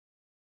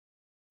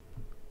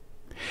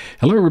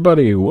Hello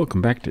everybody, welcome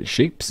back to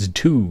Shapes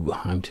 2.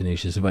 I'm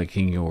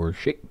TenaciousViking, your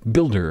shape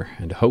builder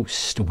and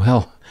host.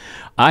 Well,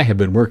 I have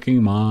been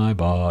working my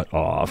butt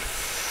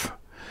off.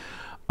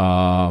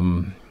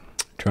 Trying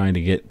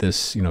to get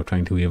this,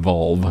 trying to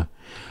evolve.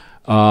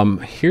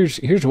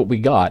 Here's what we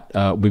got.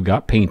 We've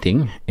got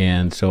painting,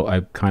 and so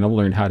I've kind of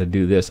learned how to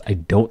do this. I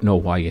don't know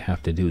why you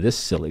have to do this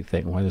silly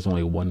thing, why there's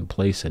only one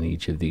place in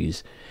each of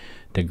these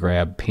to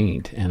grab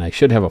paint, and I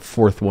should have a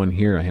fourth one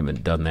here. I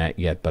haven't done that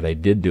yet, but I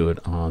did do it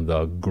on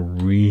the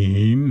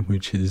green,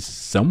 which is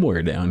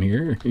somewhere down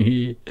here.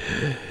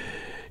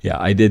 Yeah,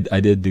 I did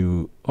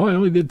do. Oh, I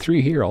only did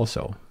 3 here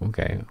also.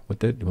 Okay, what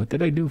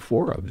did I do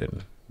 4 of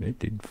then? I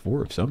did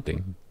 4 of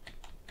something.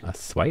 I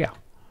swear.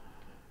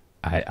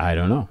 I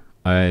don't know.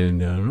 I don't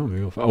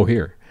know. Oh,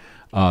 here.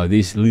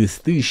 These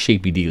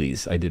shapy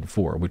dealies I did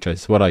 4, which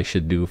is what I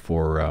should do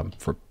for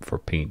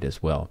paint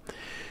as well.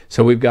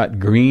 So we've got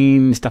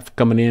green stuff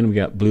coming in, we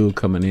got blue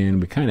coming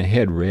in. We kind of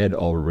had red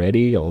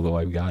already, although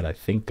I've got, I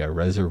think, a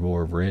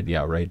reservoir of red.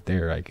 Yeah, right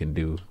there. I can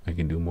do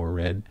more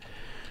red.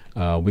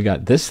 We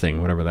got this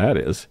thing, whatever that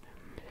is.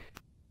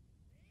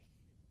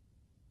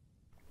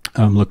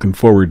 I'm looking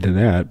forward to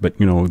that, but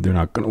they're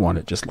not going to want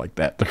it just like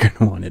that. They're going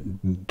to want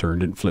it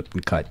turned and flipped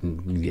and cut,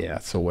 and yeah,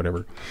 so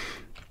whatever.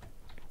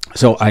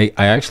 So I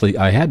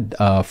had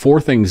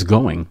 4 things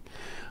going.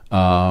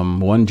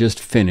 One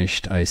just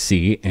finished, I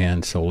see,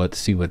 and so let's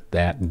see what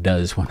that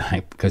does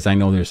because I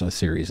know there's a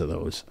series of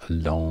those.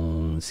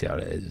 Long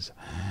series.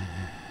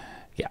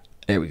 Yeah,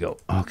 there we go.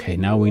 Okay,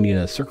 now we need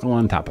a circle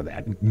on top of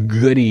that.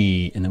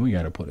 Goody. And then we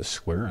got to put a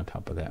square on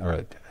top of that. All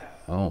right.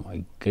 Oh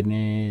my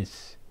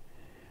goodness.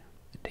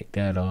 Take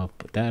that off,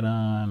 put that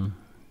on.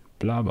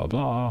 Blah, blah,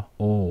 blah.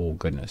 Oh,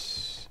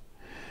 goodness.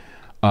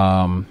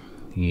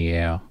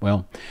 Yeah,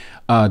 well,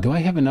 do I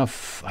have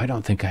enough? I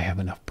don't think I have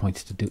enough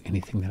points to do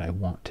anything that I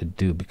want to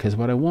do, because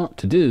what I want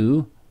to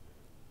do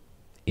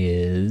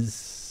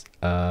is,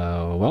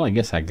 well, I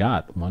guess I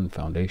got one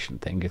foundation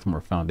thing, get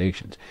more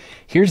foundations.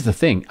 Here's the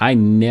thing. I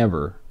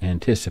never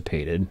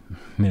anticipated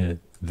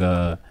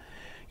the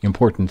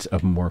importance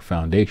of more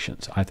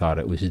foundations. I thought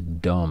it was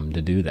dumb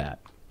to do that.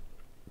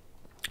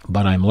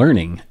 But I'm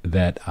learning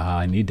that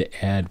I need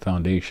to add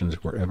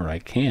foundations wherever I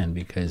can,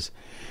 because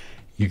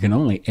you can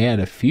only add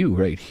a few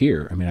right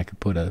here. I mean, I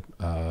could put an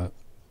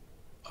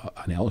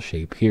L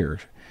shape here,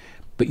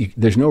 but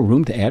there's no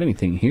room to add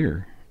anything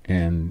here,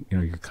 and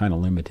you're kind of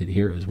limited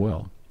here as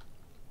well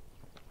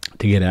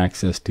to get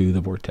access to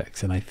the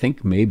vortex. And I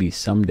think maybe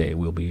someday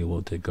we'll be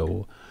able to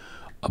go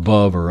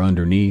above or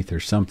underneath or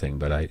something,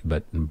 but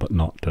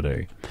not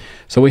today.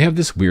 So we have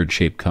this weird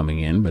shape coming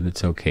in, but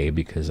it's okay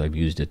because I've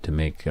used it to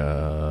make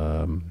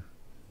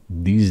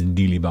these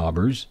dealy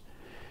bobbers.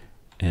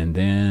 And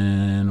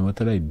then what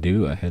did I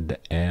do? I had to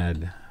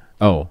add,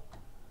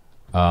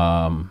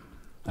 I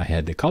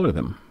had to color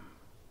them.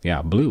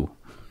 Yeah, blue.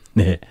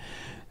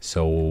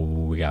 So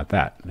we got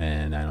that,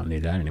 and I don't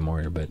need that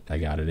anymore, but I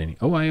got it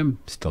I am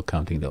still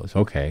counting those.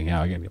 Okay,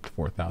 yeah, I got to get up to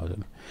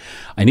 4,000.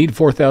 I need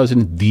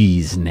 4,000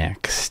 these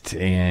next,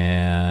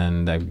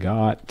 and I've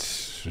got,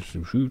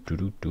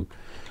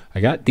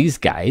 these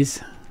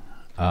guys.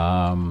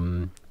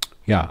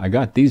 Yeah, I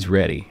got these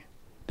ready.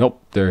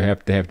 Nope, they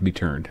have to be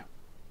turned.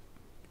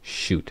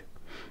 Shoot.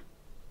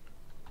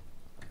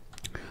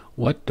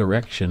 What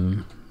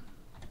direction?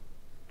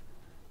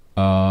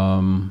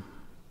 I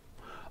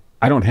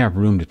don't have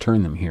room to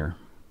turn them here.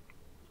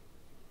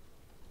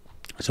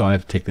 So I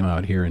have to take them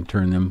out here and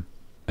turn them,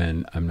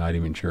 and I'm not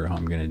even sure how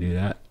I'm going to do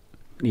that.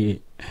 Yeah.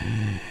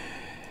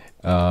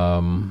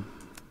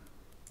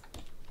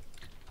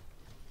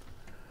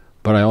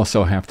 But I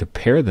also have to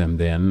pair them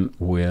then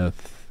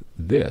with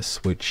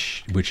this,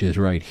 which is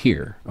right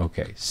here.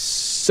 Okay,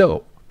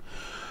 so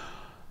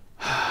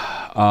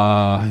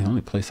the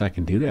only place I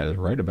can do that is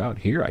right about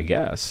here, I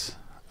guess.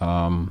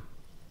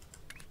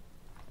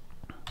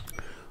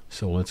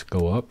 So let's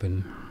go up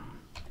and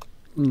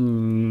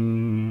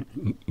let's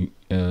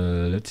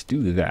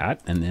do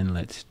that, and then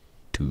let's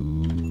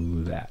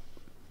do that.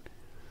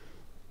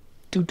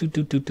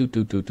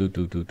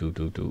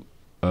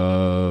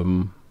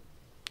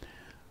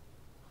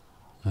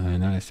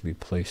 And that has to be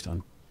placed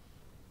on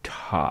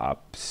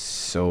top.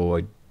 So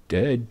I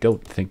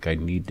don't think I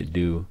need to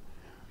do.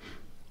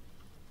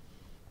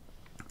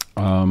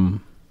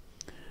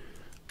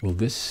 Will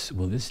this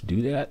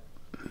do that?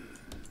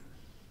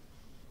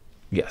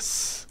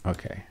 Yes.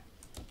 Okay.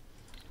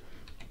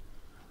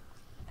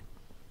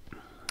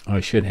 I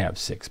should have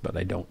 6, but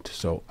I don't.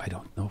 So I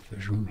don't know if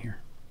there's room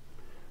here.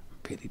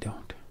 Really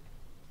don't.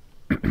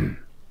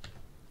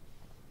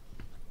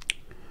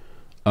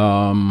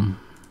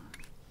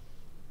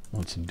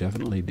 Let's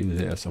definitely do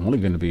this. I'm only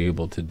going to be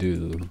able to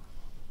do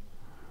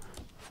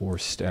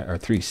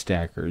 3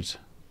 stackers.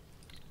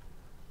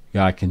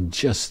 Yeah, I can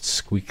just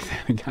squeak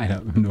that. I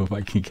don't know if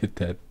I can get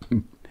that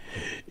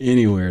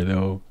anywhere,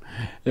 though.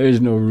 There's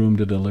no room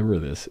to deliver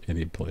this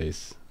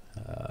anyplace.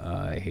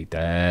 I hate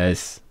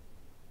this.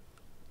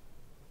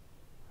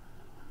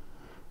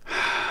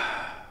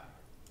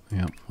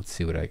 Yeah, let's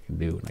see what I can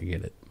do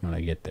when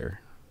I get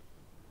there.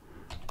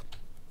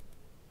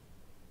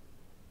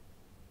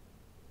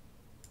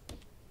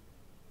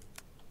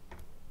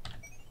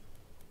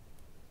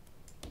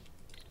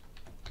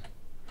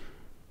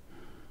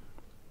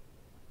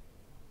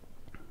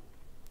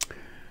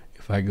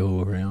 If I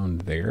go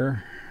around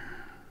there,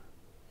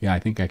 yeah, I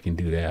think I can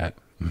do that.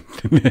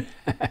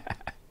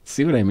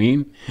 See what I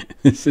mean?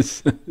 This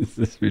is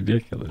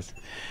ridiculous.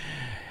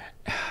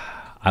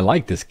 I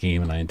like this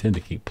game and I intend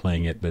to keep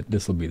playing it, but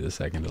this will be the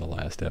second to the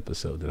last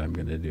episode that I'm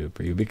going to do it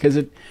for you because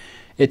it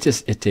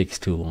takes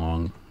too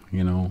long,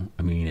 you know.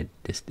 I mean,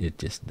 it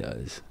just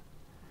does.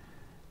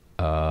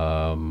 Can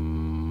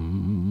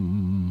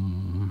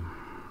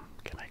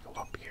I go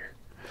up here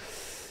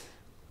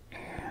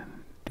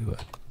and do a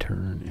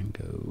turn and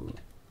go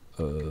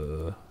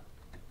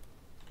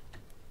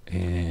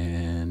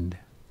and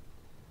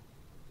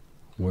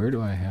where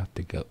do I have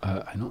to go?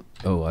 I don't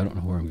know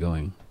where I'm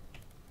going.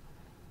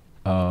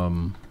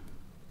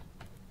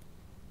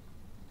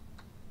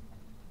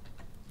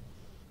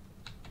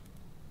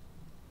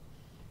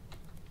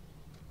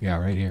 Yeah,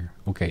 right here.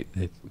 Okay,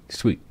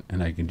 sweet.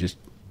 And I can just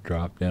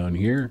drop down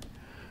here,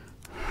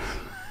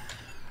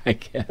 I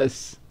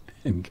guess,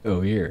 and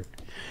go here.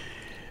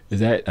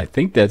 I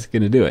think that's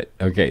going to do it.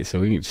 Okay, so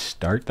we can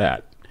start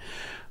that.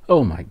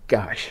 Oh my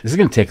gosh. This is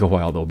going to take a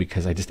while though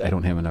because I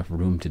don't have enough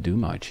room to do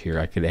much here.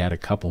 I could add a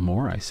couple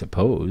more, I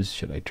suppose.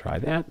 Should I try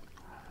that?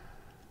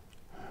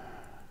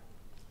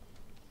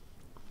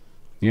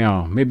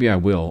 Yeah, maybe I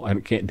will. I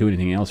can't do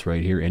anything else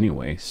right here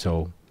anyway,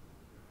 so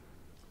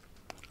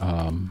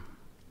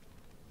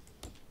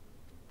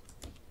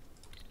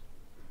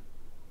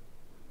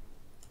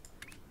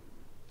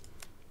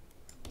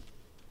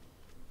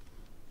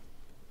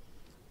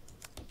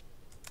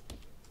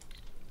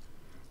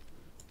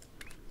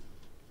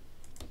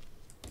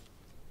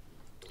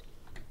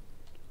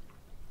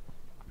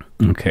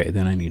okay,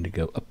 then I need to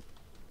go up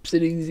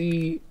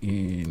easy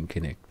and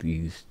connect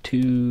these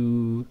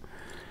two.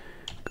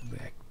 Go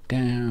back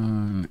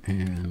down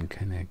and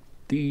connect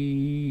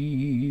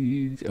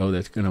these. Oh,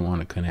 that's going to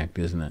want to connect,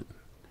 isn't it?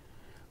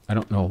 I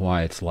don't know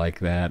why it's like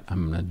that.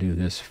 I'm going to do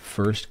this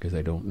first because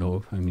I don't know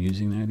if I'm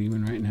using that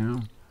even right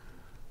now.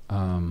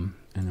 And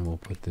then we'll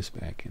put this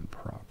back in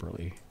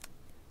properly.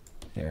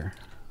 There.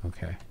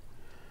 Okay.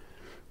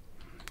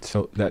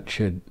 So that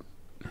should...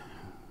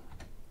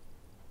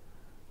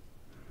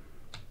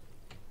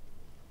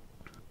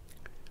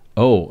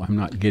 Oh, I'm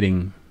not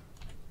getting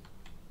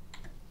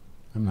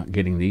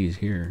these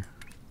here.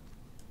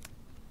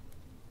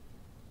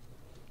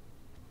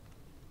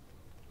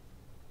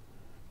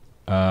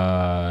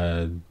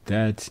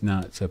 That's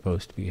not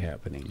supposed to be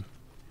happening.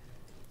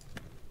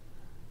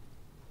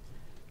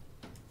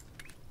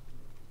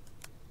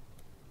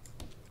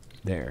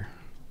 There.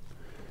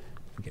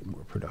 Get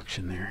more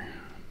production there.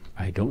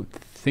 I don't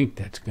think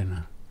that's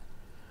gonna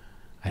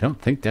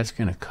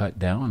cut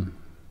down.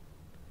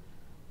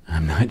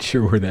 I'm not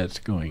sure where that's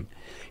going.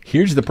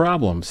 Here's the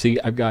problem. See,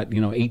 I've got,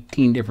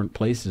 18 different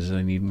places.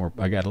 I need more.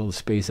 I got a little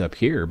space up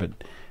here, but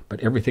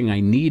everything I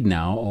need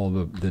now, all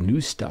the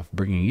new stuff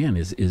bringing in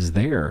is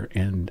there,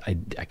 and I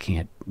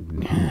can't.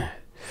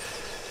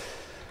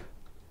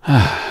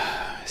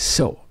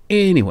 So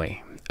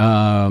anyway,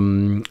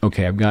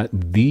 okay, I've got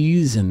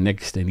these, and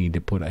next I need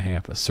to put a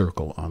half a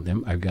circle on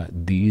them. I've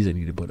got these. I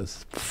need to put a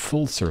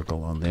full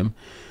circle on them.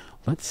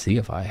 Let's see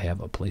if I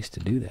have a place to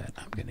do that.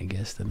 I'm gonna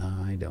guess that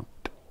I don't.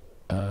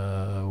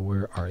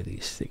 Where are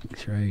these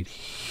things? Right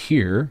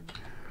here.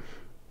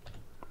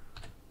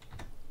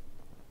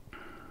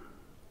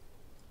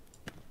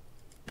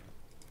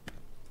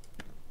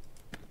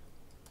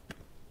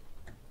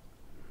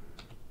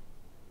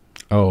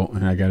 Oh,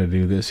 and I got to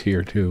do this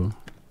here too.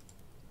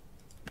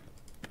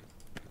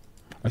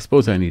 I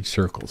suppose I need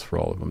circles for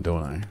all of them,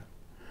 don't I?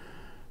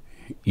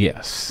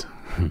 Yes.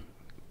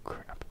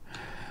 Crap.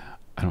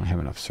 I don't have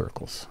enough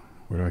circles.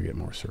 Where do I get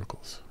more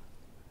circles?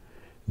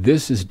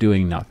 This is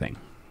doing nothing.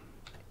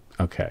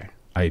 Okay.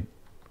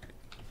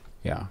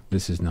 Yeah,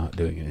 this is not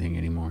doing anything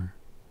anymore.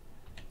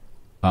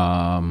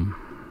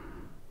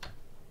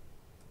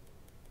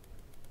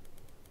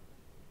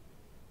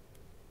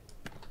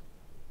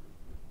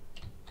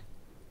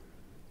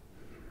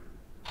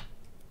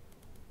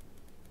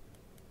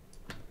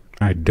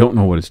 I don't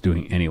know what it's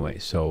doing anyway,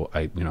 so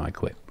I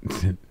quit,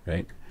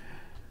 right?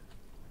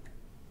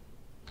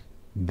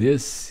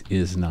 This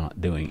is not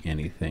doing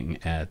anything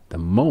at the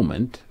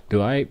moment.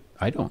 I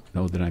don't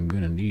know that I'm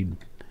going to need...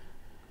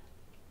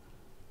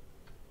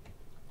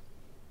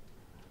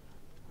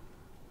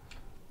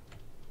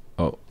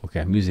 Oh, okay,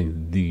 I'm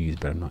using these,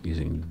 but I'm not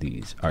using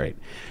these. All right,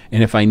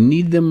 and if I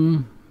need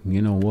them,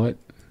 you know what?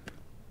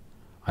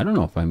 I don't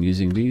know if I'm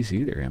using these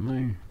either, am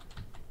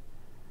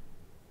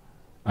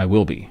I? I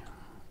will be.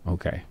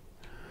 Okay.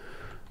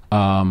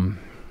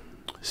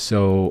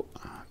 So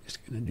I'm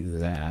just going to do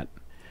that.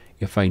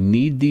 If I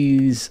need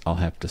these, I'll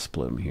have to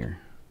split them here.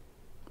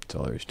 That's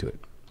all there is to it.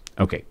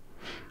 Okay.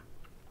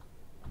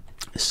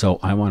 So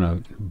I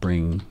want to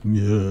bring...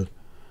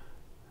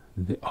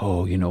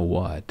 oh, you know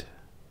what?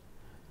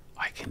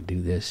 I can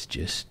do this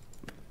just...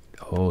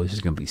 Oh, this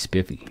is going to be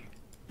spiffy.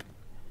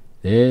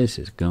 This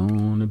is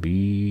going to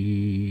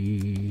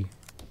be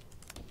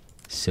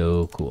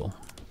so cool.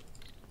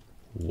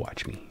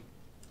 Watch me.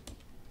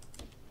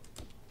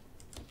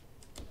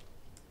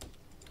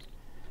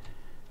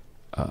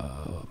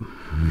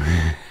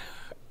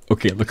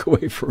 Okay, look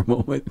away for a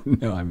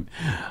moment. No,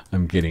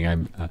 I'm kidding.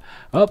 I'm.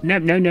 Oh no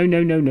no no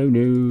no no no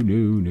no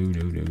no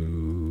no no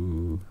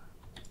no.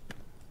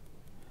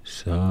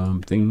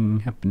 Something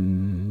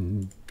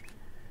happened.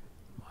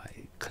 My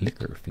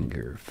clicker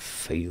finger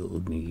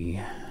failed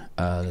me.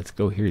 Let's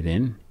go here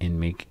then and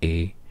make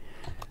a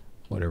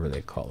whatever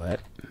they call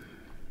that.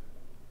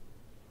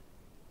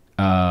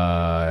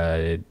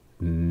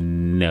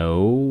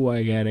 No,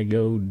 I gotta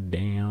go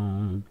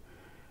down.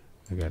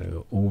 I gotta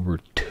go over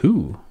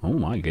 2. Oh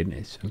my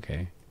goodness.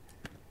 Okay.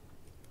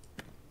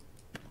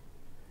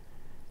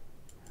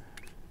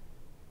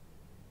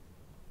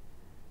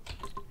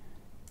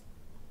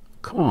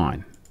 Come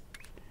on.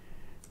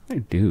 What do I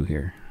do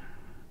here?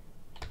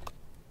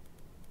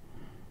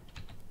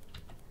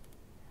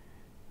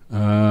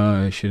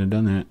 I should have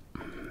done that.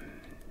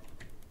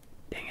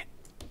 Dang it.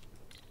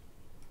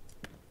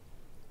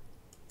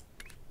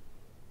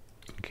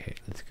 Okay,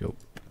 let's go.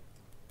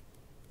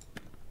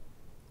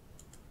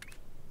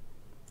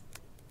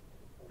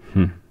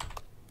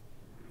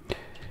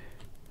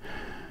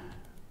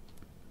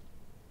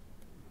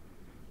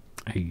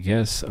 I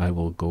guess I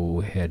will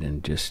go ahead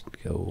and just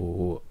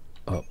go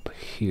up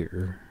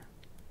here.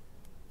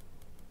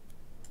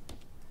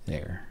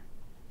 There.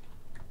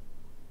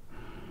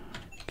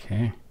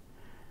 Okay.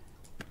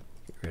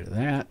 Get rid of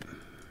that.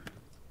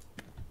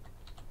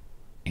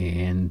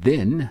 And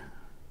then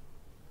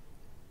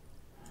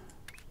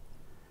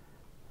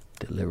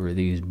deliver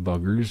these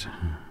buggers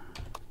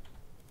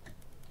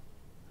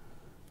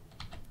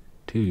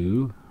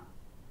to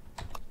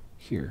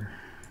here.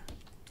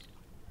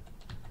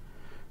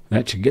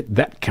 That should get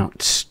that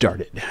count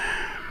started.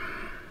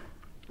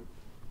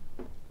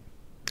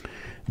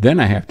 Then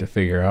I have to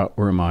figure out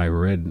where my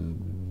red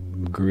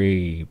and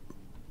gray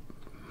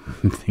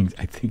things,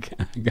 I think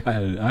I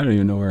got it. I don't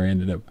even know where I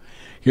ended up.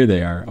 Here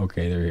they are.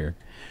 Okay, they're here.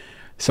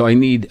 So I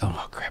need,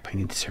 oh crap, I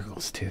need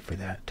circles too for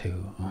that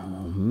too.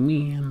 Oh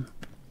man.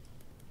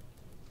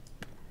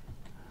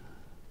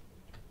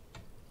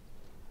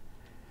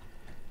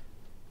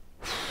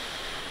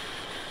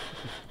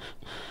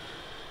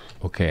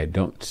 Okay, I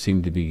don't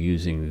seem to be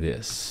using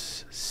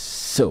this.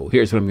 So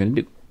here's what I'm going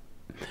to do.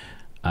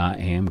 I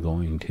am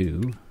going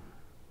to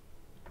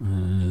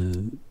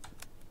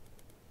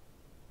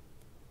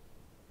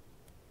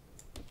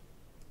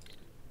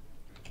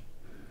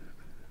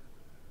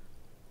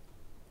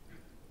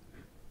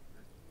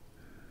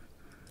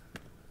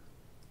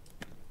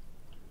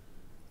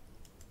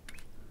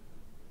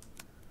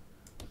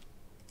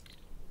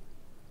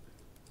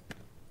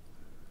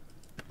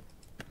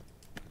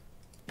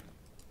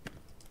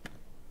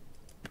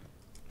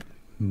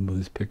will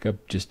this pick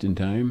up just in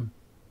time?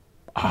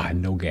 Ah,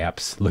 no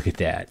gaps. Look at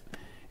that.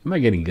 Am I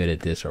getting good at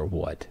this or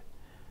what?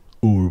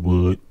 Or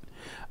what?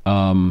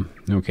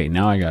 Okay,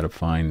 now I gotta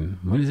find,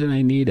 what is it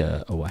I need?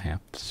 A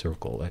half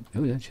circle.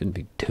 That shouldn't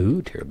be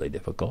too terribly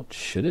difficult,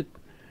 should it?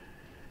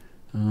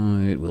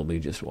 It will be,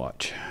 just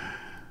watch.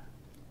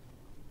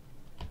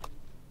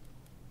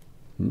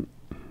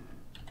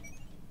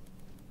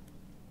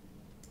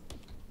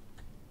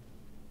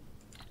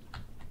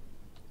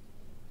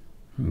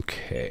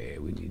 Okay,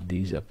 we need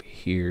these up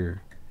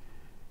here.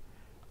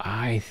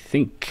 I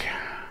think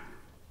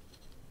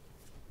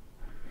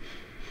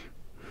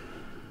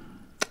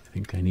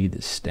I need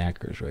the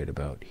stackers right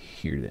about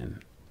here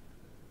then.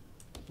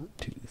 1,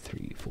 2,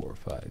 3, 4,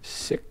 5,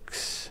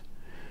 6.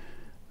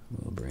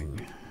 We'll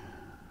bring.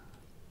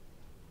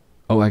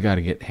 Oh, I got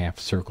to get half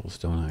circles,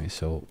 don't I?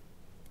 So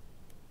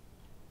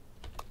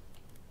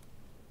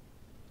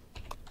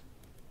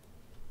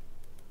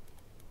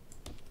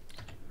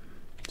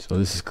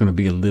this is going to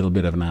be a little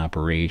bit of an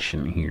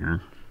operation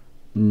here.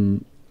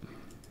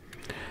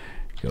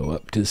 Go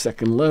up to the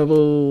second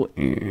level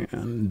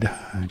and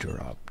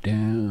drop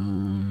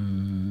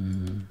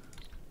down.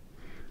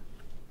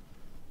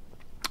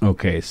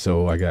 Okay,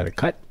 so I got to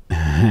cut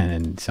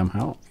and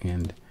somehow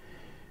and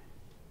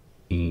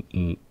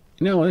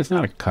no, it's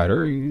not a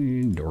cutter.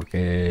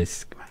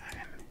 Dorcas, come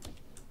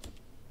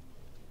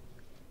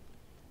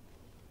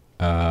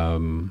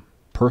on.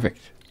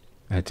 Perfect.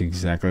 That's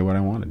exactly what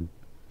I wanted.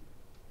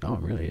 Oh,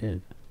 it really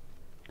is.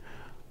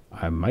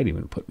 I might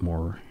even put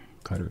more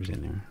cutters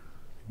in there.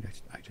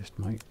 I just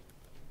might.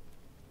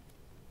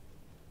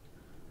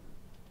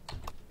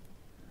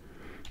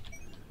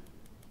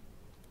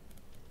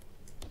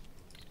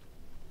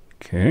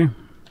 Okay.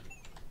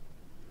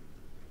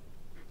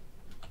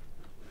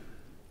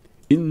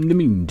 In the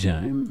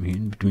meantime,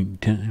 in between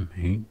time,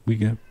 ain't we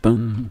got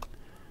fun?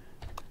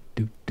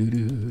 Do do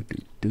do do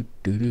do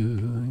do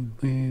do.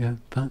 We got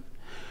fun.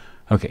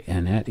 Okay,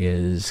 and that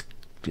is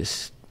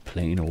just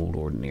plain old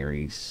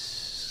ordinary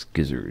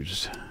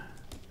skizzers.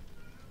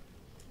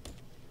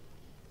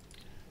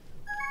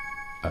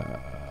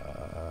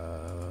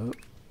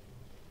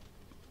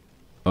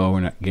 Oh,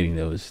 we're not getting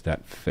those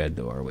that fed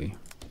though, are we?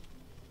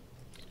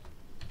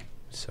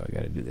 So I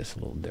got to do this a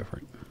little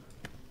different.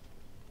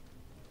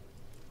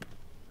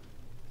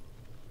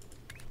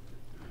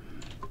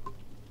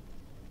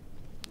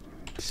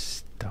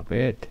 Stop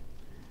it.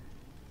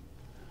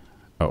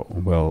 Oh,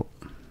 well.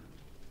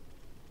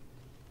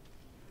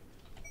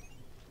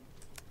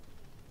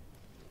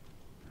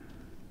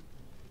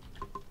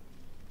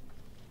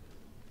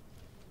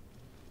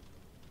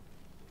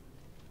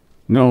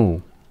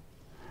 No.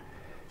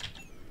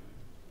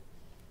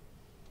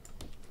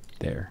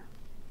 There.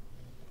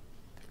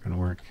 Gonna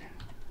work.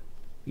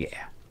 Yeah.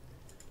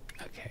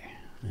 Okay.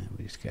 And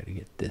we just got to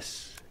get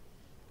this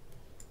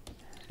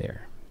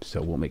there.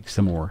 So we'll make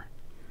some more.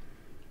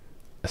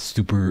 A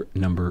super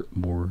number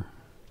more.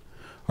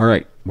 All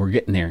right, we're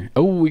getting there.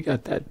 Oh, we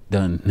got that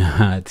done.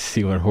 Let's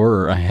see what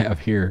horror I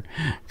have here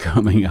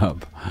coming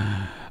up.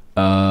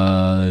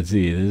 Let's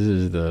see. This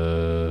is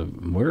the.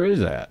 Where is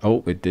that?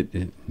 Oh, it did.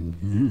 Is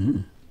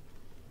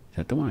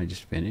that the one I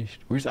just finished?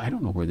 Where's? I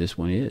don't know where this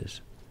one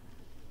is.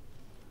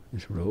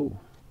 This row.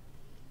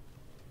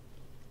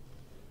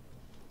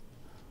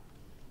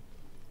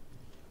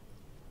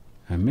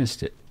 I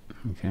missed it.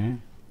 Okay.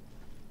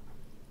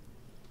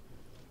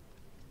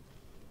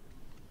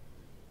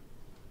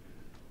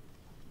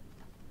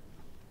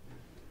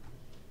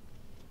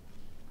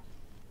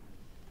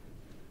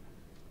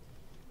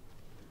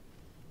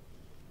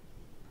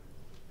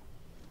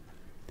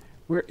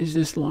 Where is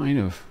this line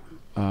of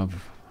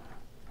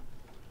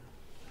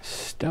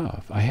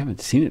stuff? I haven't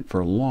seen it for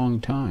a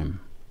long time.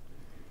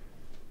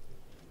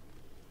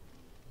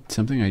 It's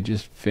something I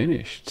just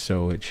finished,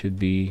 so it should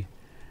be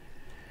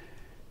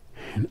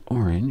an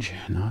orange.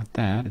 Not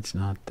that. It's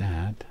not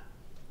that.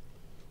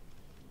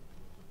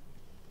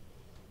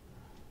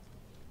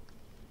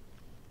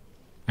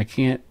 I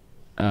can't.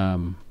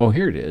 Oh,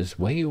 here it is.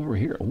 Way over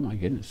here. Oh my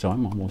goodness. So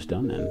I'm almost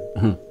done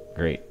then.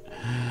 Great.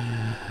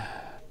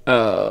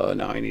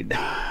 Now I need.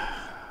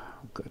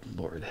 Good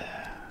Lord.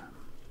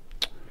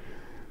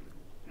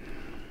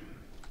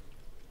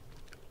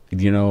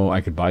 You know,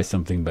 I could buy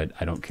something, but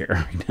I don't care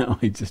right now.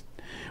 I just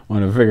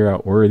want to figure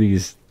out where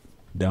these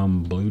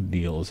dumb blue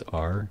deals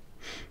are.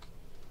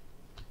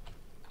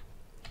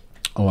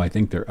 Oh, I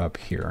think they're up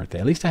here, aren't they?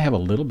 At least I have a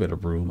little bit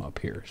of room up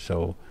here.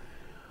 So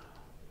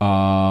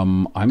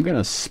I'm going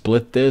to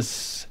split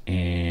this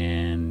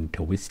and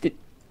twist it.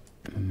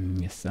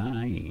 Yes,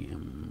 I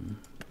am.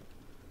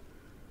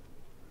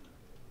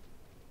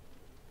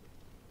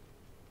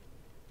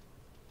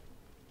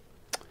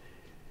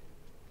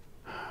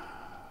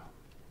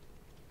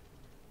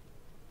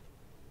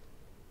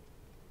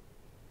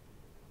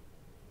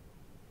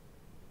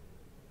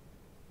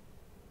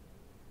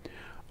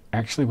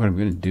 Actually, what I'm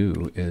going to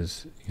do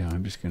is,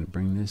 I'm just going to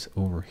bring this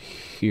over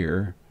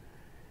here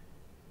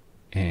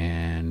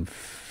and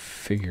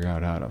figure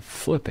out how to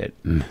flip it.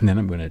 And then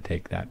I'm going to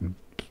take that and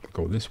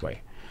go this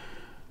way.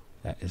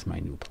 That is my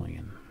new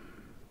plan.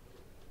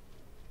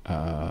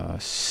 Oh,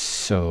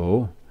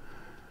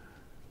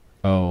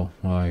 well,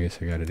 I guess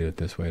I got to do it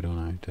this way, don't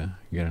I? To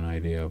get an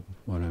idea of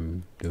what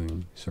I'm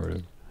doing, sort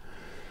of.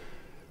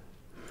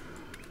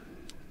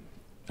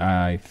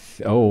 I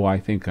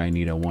think I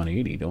need a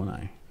 180, don't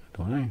I?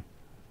 Don't I?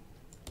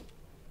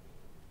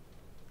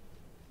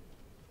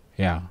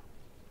 Yeah.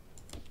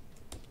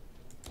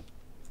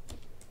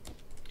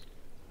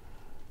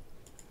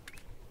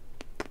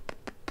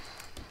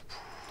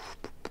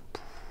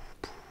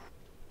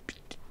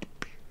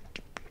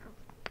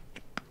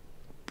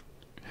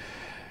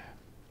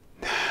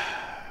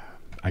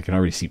 I can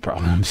already see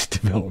problems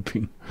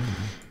developing.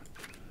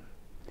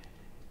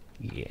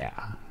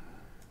 Yeah.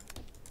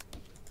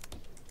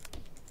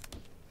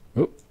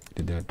 Oh,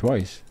 did that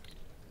twice.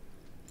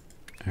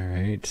 All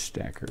right,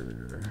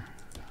 stacker.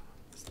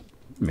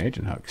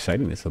 Imagine how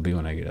exciting this will be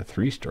when I get a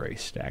 3-story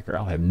stacker.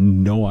 I'll have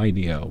no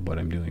idea what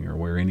I'm doing or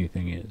where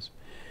anything is.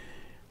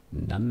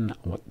 None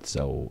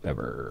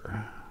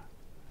whatsoever.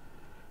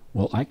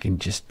 Well, I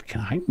think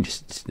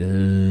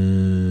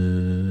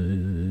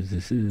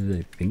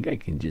I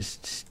can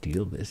just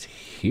steal this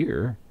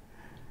here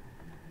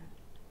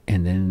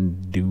and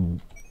then do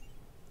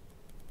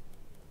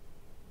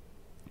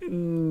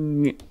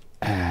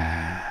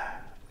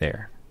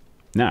there.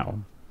 Now,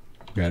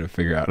 got to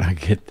figure out how to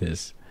get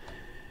this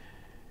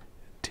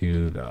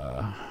to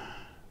the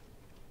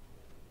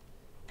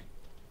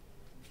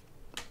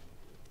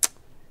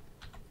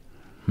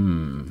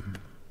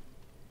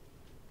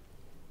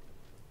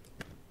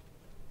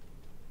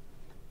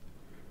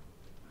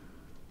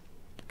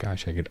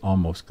Gosh, I could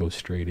almost go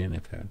straight in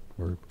if that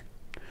were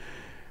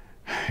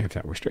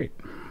straight,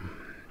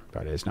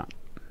 but it's not.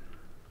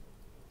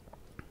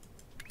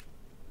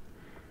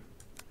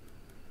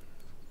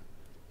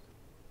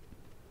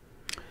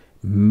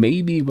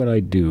 Maybe what I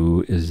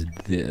do is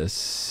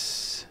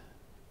this.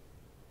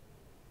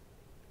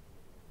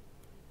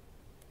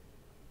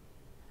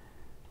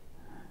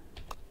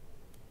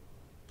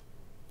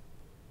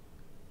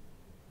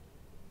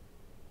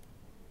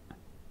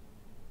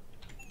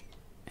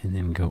 And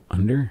then go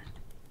under.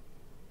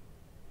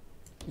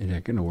 Is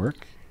that going to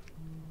work?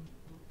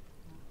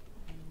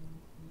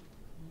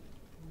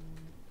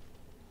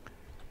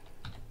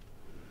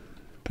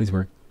 Please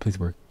work. Please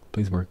work.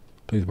 Please work.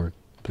 Please work.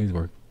 Please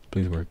work.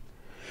 Please work.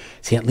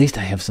 See, at least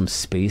I have some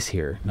space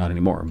here. Not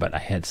anymore, but I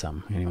had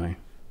some anyway.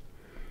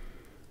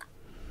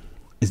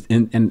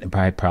 And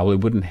I probably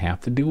wouldn't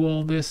have to do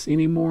all this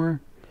anymore,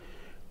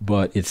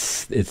 but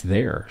it's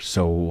there,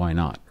 so why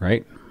not,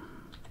 right?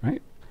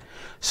 Right.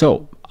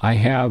 So I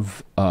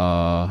have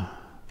 1,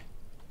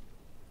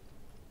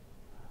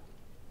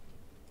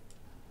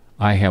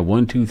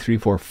 2, 3,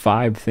 4,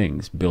 5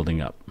 things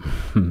building up.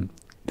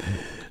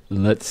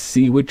 Let's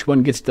see which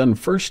one gets done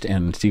first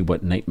and see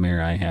what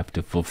nightmare I have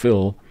to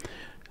fulfill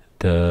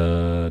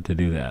to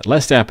do that.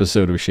 Last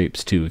episode of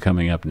Shapes 2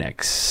 coming up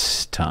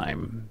next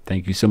time.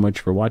 Thank you so much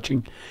for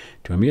watching.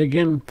 Join me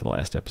again for the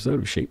last episode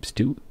of Shapes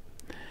 2.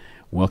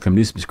 Welcome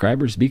new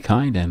subscribers. Be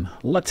kind and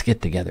let's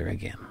get together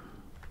again.